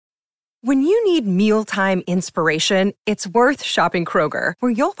When you need mealtime inspiration, it's worth shopping Kroger,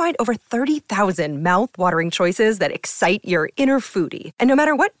 where you'll find over 30,000 mouth-watering choices that excite your inner foodie. And no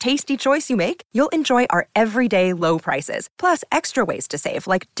matter what tasty choice you make, you'll enjoy our everyday low prices, plus extra ways to save,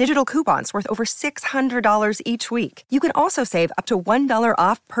 like digital coupons worth over $600 each week. You can also save up to $1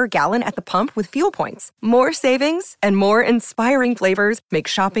 off per gallon at the pump with fuel points. More savings and more inspiring flavors make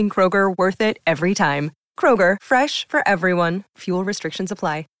shopping Kroger worth it every time. Kroger, fresh for everyone. Fuel restrictions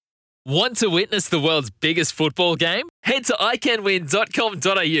apply. Want to witness the world's biggest football game? Head to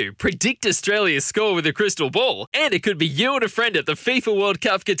iCanWin.com.au, predict Australia's score with a crystal ball, and it could be you and a friend at the FIFA World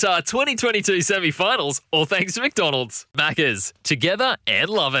Cup Qatar 2022 semi-finals, all thanks to McDonald's. Maccas, together and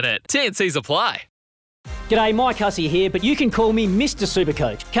loving it. TNCs apply. G'day, Mike Hussey here, but you can call me Mr.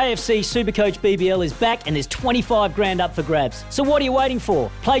 Supercoach. KFC Supercoach BBL is back and there's 25 grand up for grabs. So what are you waiting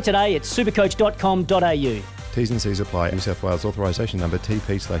for? Play today at supercoach.com.au. T's and C's apply. New South Wales authorisation number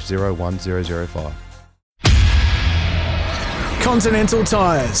TP/01005. Continental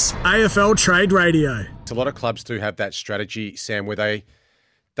Tires, AFL Trade Radio. A lot of clubs do have that strategy, Sam, where they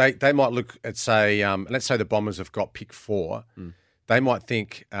might look at, say, let's say the Bombers have got pick 4. They might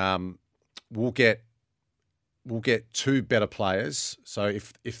think we'll get two better players. So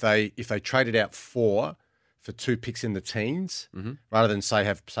if they traded out 4 for 2 picks in the teens, rather than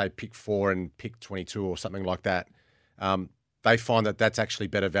have pick 4 and pick 22 or something like that, they find that that's actually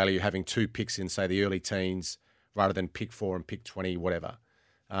better value, having 2 picks in, say, the early teens rather than pick 4 and pick 20, whatever.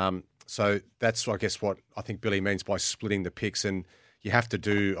 So that's, I guess, what I think Billy means by splitting the picks. And you have to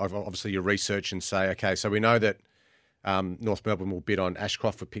do, obviously, your research and say, okay, so we know that North Melbourne will bid on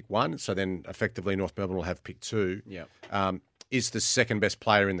Ashcroft for pick 1, so then effectively North Melbourne will have pick 2. Yeah. Is the second best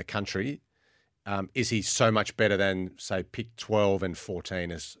player in the country, is he so much better than, say, pick 12 and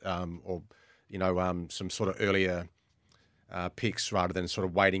 14 as, or, some sort of earlier picks rather than sort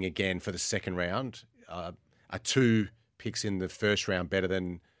of waiting again for the second round? Are 2 picks in the first round better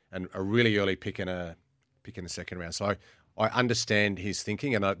than a really early pick in the second round? So I understand his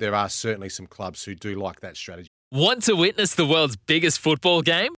thinking, and there are certainly some clubs who do like that strategy. Want to witness the world's biggest football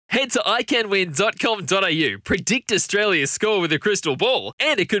game? Head to iCanWin.com.au, predict Australia's score with a crystal ball,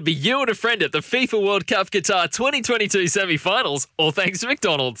 and it could be you and a friend at the FIFA World Cup Qatar 2022 semi-finals, all thanks to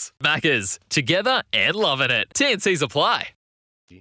McDonald's. Maccas, together and loving it. TNCs apply.